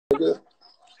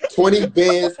20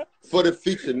 bands for the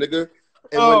feature, nigga.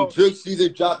 And when Jerk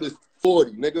season drop is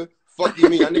 40, nigga. Fuck you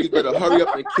mean? Y'all niggas better hurry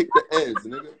up and kick the ends,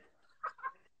 nigga.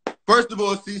 First of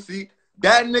all, CC,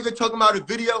 that nigga talking about a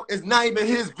video is not even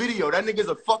his video. That nigga's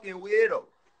a fucking weirdo.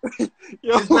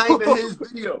 It's not even his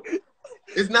video.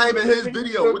 It's not even his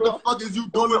video. What the fuck is you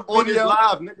doing on this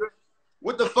live, nigga?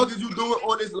 What the fuck is you doing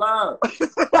on this live?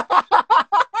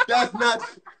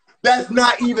 That's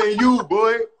not even you,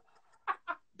 boy.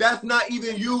 That's not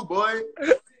even you, boy.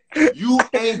 You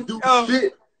ain't do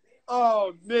shit.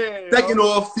 Oh, man. Second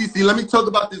off, CC, let me talk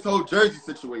about this whole Jersey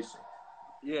situation.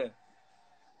 Yeah.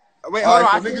 Wait, hold on.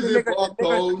 I see the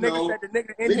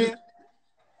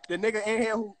nigga in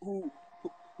here who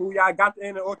y'all got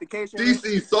in the altercation.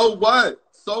 CC, so what?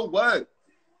 So what?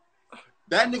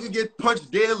 That nigga gets punched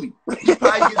daily. He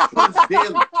probably gets punched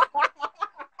daily.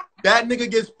 That nigga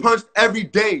gets punched every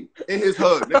day in his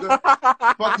hood, nigga.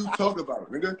 Fuck you talking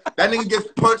about, nigga. That nigga gets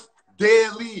punched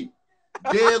daily.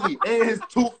 Daily. And his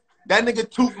tooth, that nigga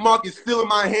tooth mark is still in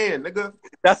my hand, nigga.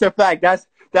 That's a fact. That's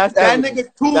that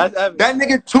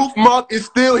nigga tooth mark is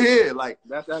still here. Like,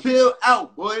 chill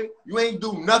out, boy. You ain't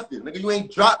do nothing, nigga. You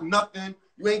ain't drop nothing.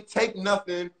 You ain't take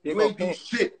nothing. You ain't do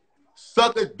shit.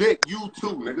 Suck a dick, you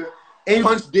too, nigga. Ain't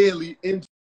punch daily in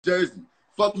Jersey.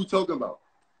 Fuck you talking about.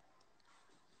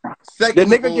 Second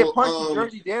the nigga get punched in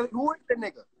Jersey daily? Who is the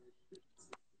nigga?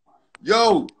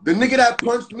 Yo, the nigga that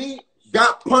punched me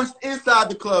got punched inside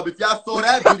the club. If y'all saw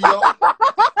that video,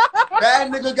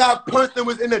 that nigga got punched and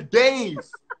was in a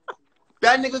daze.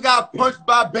 That nigga got punched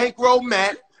by Bankroll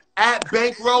Matt at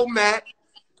Bankroll Matt.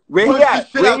 Where he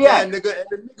at? Where he at? Nigga, and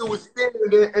the nigga was standing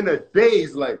there in a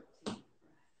daze, like.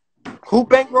 Who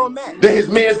Bankroll Matt? Then his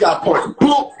man's got punched.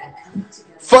 Boom.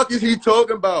 Fuck is he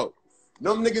talking about?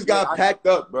 Them niggas got packed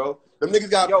up, bro. Them niggas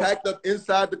got packed up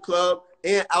inside the club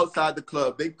and outside the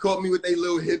club. They caught me with their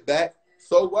little hit back.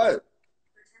 So what?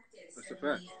 That's a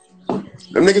fact.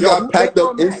 Them niggas got packed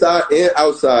up inside and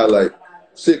outside. Like,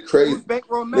 shit crazy.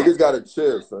 Niggas gotta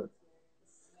chill, son.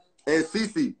 And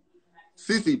Cece,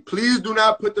 please do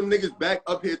not put them niggas back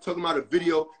up here talking about a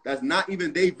video that's not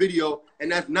even their video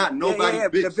and that's not nobody's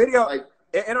bitch. The video, like,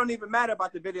 it don't even matter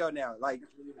about the video now. Like,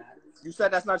 you said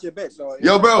that's not your bitch. So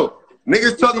yo, bro,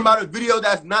 niggas talking about a video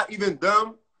that's not even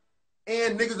them,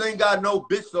 and niggas ain't got no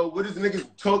bitch. So what is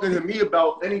niggas talking to me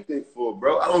about anything for,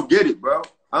 bro? I don't get it, bro.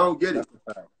 I don't get it.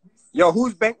 Yo,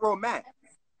 who's Bankroll Matt?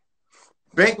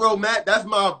 Bankroll Matt, that's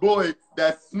my boy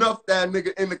that snuffed that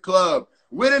nigga in the club.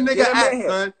 Where the nigga at,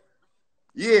 son?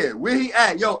 Yeah, where he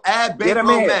at? Yo, add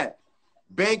Bankroll Matt.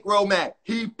 Bankroll Matt.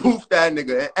 He poofed that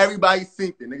nigga, and everybody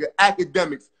synced it, nigga.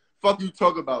 Academics. Fuck you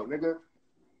talk about, nigga.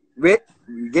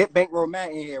 Get Bankroll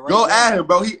Matt in here, right? Go add him,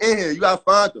 bro. He in here. You gotta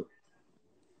find him.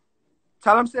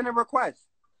 Tell him send a request.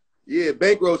 Yeah,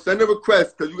 Bankroll, send a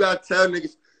request, because you gotta tell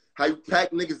niggas how you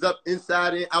pack niggas up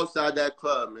inside and outside that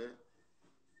club, man.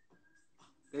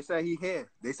 They say he here.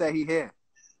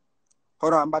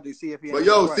 Hold on, I'm about to see if he. But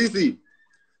yo, CC,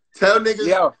 tell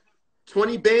niggas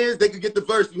 20 bands, they could get the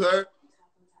verse, you heard?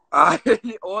 All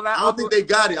that I don't think they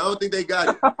got it. I don't think they got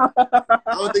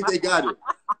it.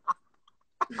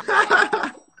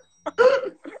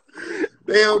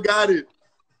 They don't got it.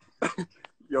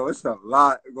 Yo, it's a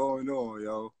lot going on,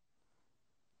 yo.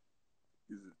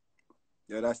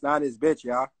 Yo, that's not his bitch,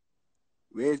 y'all.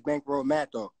 Where's Bankroll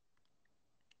Matt, though?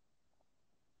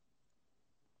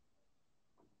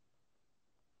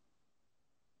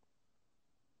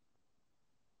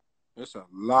 There's a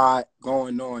lot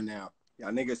going on now.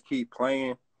 Y'all niggas keep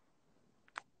playing.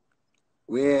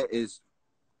 Where is...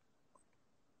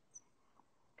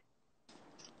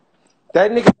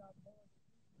 That nigga...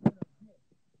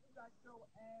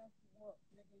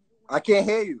 I can't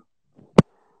hear you.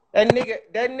 That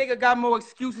nigga got more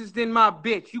excuses than my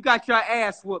bitch. You got your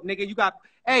ass whooped, nigga. You got...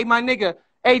 Hey, my nigga.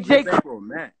 Hey, Jay...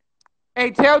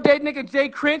 Hey, tell that nigga Jay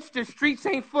Critch the streets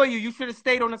ain't for you. You should have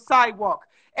stayed on the sidewalk.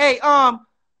 Hey,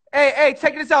 Hey,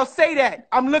 check this out. Say that.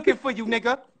 I'm looking for you,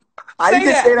 nigga. How you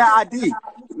can say that ID?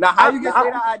 Now, how you can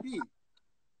say that ID?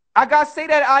 I got to say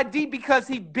that ID because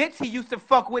he used to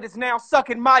fuck with is now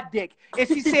sucking my dick. And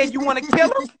she said, you want to kill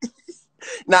him?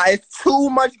 Now, it's too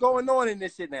much going on in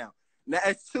this shit now.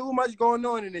 It's too much going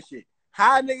on in this shit.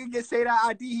 How a nigga can say that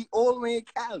ID? He all the way in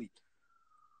Cali.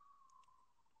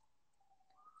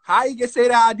 How you can say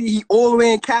that ID? He all the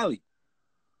way in Cali.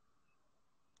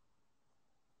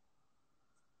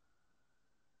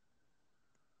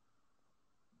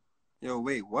 Yo,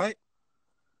 wait, what?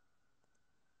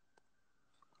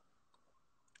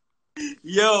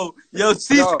 Yo,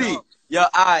 CC. Yo,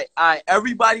 I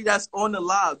everybody that's on the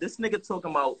live, this nigga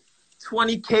talking about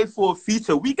 20K for a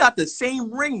feature. We got the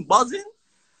same ring buzzing.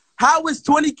 How is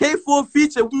 20K for a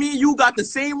feature? Me and you got the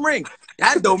same ring.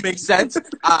 That don't make sense.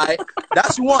 All right,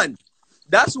 that's one.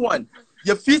 That's one.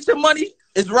 Your feature money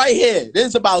is right here. This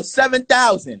is about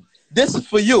 7,000. This is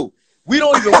for you. We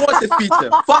don't even want the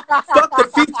feature. Fuck the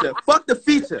feature. Fuck the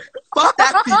feature. Fuck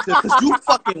that feature, because you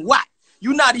fucking whack.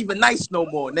 You not even nice no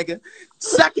more, nigga.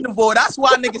 Second of all, that's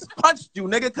why niggas punched you,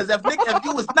 nigga. Because if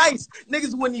you was nice,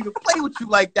 niggas wouldn't even play with you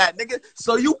like that, nigga.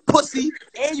 So you pussy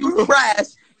and you trash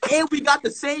and we got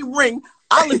the same ring.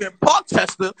 I live in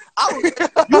Parkchester.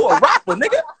 You a rapper,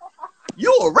 nigga.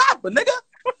 You a rapper, nigga.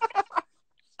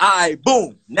 All right,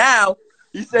 boom. Now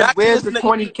he said, "Where's the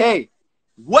 20K?"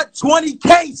 What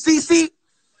 20K, CC?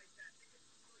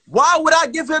 Why would I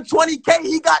give him 20K?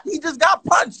 He just got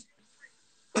punched.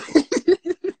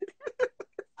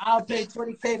 I'll pay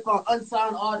 20K for an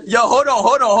unsigned artist. Yo, hold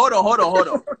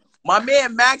on. My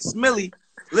man Max Millie,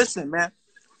 listen, man.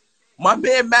 My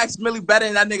man Max Millie better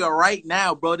than that nigga right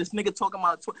now, bro. This nigga talking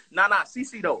about nah,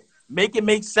 CC though. Make it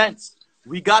make sense.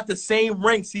 We got the same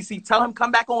ring, CC. Tell him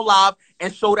come back on live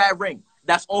and show that ring.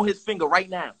 That's on his finger right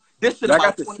now. This shit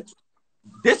about 20.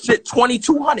 This shit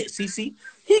 2,200, CC.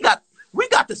 We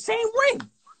got the same ring.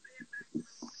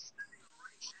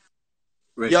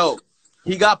 Right. Yo,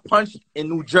 he got punched in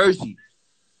New Jersey.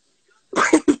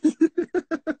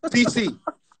 CC.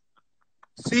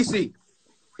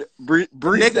 Bree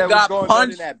nigga got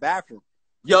punched in that bathroom.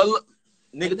 Yo, look,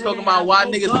 nigga talking about why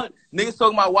niggas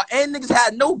talking about why, and niggas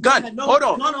had no gun. Hold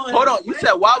on. You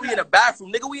said why we in the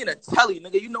bathroom, nigga? We in a telly,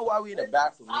 nigga. You know why we in the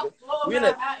bathroom, nigga?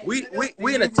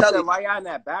 We in a telly. Why y'all in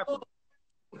that bathroom?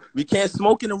 We can't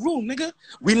smoke in the room, nigga.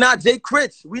 We not Jay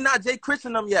Critch. We not Jay Critch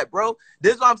in them yet, bro.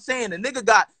 This is what I'm saying. The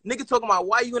nigga talking about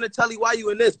why you in the telly, why you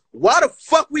in this? Why the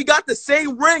fuck we got the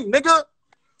same ring, nigga?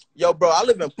 Yo, bro, I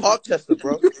live in Parkchester,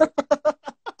 bro.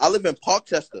 I live in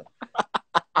Parkchester.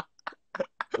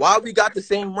 Why we got the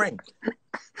same ring?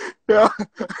 Yo,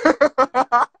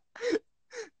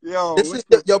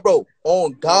 bro.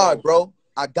 On God, bro.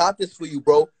 I got this for you,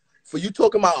 bro. For you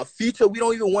talking about a feature, we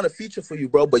don't even want a feature for you,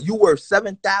 bro. But you worth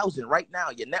 7,000 right now.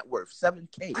 Your net worth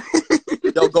 7K.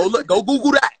 Yo, go look. Go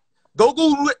Google that. Go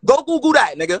Google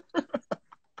that, nigga.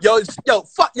 Yo,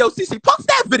 fuck, yo, CC, post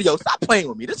that video. Stop playing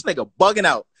with me. This nigga bugging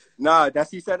out. Nah,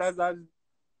 he said that's not.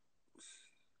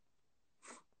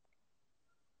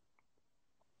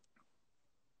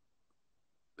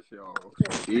 Yo,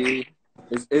 see,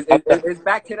 it's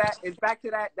back to that. It's back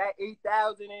to that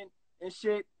 8,000 and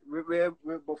shit.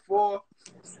 Before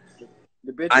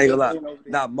the bitch. I ain't gonna lie.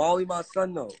 Nah, Molly, my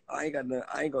son, though. I ain't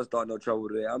gonna start no trouble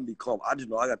today. I'm gonna be calm. I just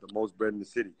know I got the most bread in the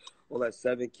city. All that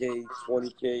 7K,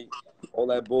 20K, all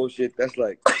that bullshit. That's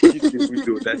like we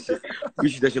do with that shit. We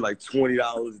should that shit like $20,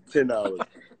 $10.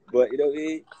 But you know what I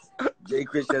mean? Jay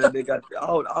Critch said they got.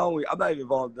 I'm not even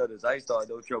involved in this. I ain't starting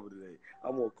no trouble today.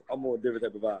 I'm on a different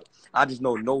type of vibe. I just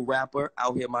know no rapper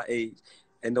out here my age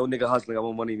and no nigga hustling. I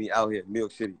want money me out here, New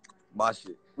York City. My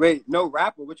shit. Wait, no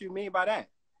rapper? What you mean by that?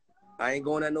 I ain't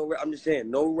going at no rapper. I'm just saying,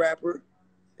 no rapper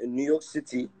in New York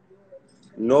City.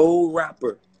 No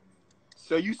rapper.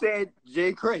 So you said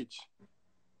Jay Critch?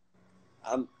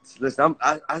 Listen,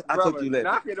 I told you that.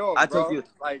 Knock it off, I told you.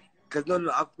 Like, because I'm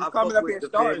coming up here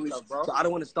starting stuff, bro. So I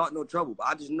don't want to start no trouble. But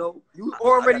I just know. You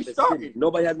already started.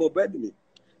 Nobody has more bread than me.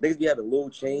 Niggas be having little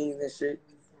chains and shit.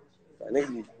 Like,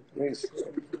 niggas.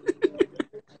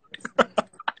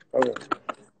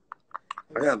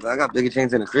 I got bigger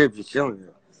chains in the crib just chilling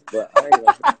here. But I ain't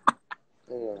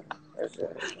gonna.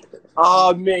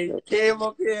 Oh, man. Came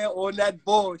up here on that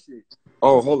bullshit.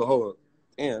 Oh, hold on.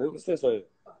 Damn, what's this right here?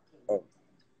 Oh.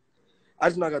 I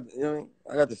just know I got, you know what I mean?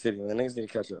 I got the city, man. Niggas need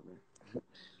to catch up,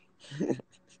 man.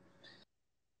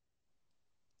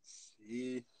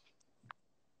 See?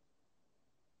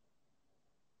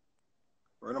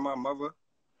 Word of my mother,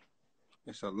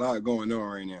 it's a lot going on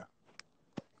right now.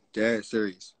 Dead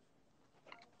serious.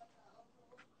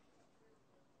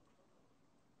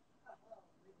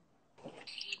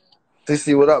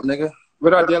 TC, what up, nigga?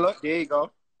 What up, Dilla? There you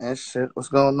go. And shit, what's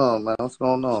going on, man? What's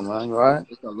going on, man? You all right?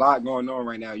 There's a lot going on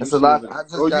right now. It's a lot.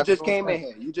 You just came in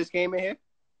here. You just came in here?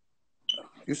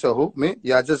 You said who? Me?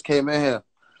 Yeah, I just came in here.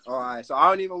 All right, so I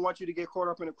don't even want you to get caught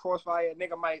up in the crossfire. A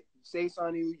nigga might say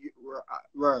something to you.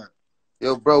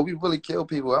 Yo, bro, we really kill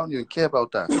people. I don't even care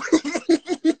about that.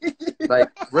 Like,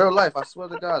 real life, I swear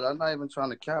to God, I'm not even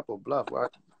trying to cap or bluff.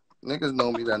 Niggas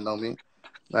know me that know me.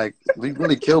 Like, we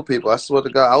really kill people. I swear to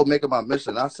God, I'll make it my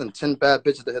mission. I'll send 10 bad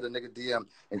bitches to hit a nigga DM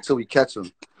until we catch him.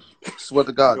 Swear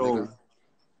to God, nigga.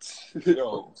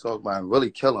 Yo. So, man, really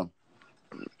kill him.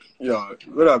 Yo,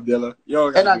 what up, Dilla? Yo,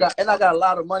 and I got a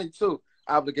lot of money, too.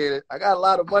 Obligated. I got a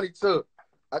lot of money, too.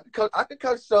 I could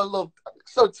come show a little. I could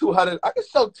show 200. I could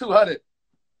show 200.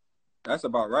 That's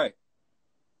about right.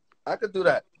 I could do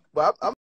that, but I'm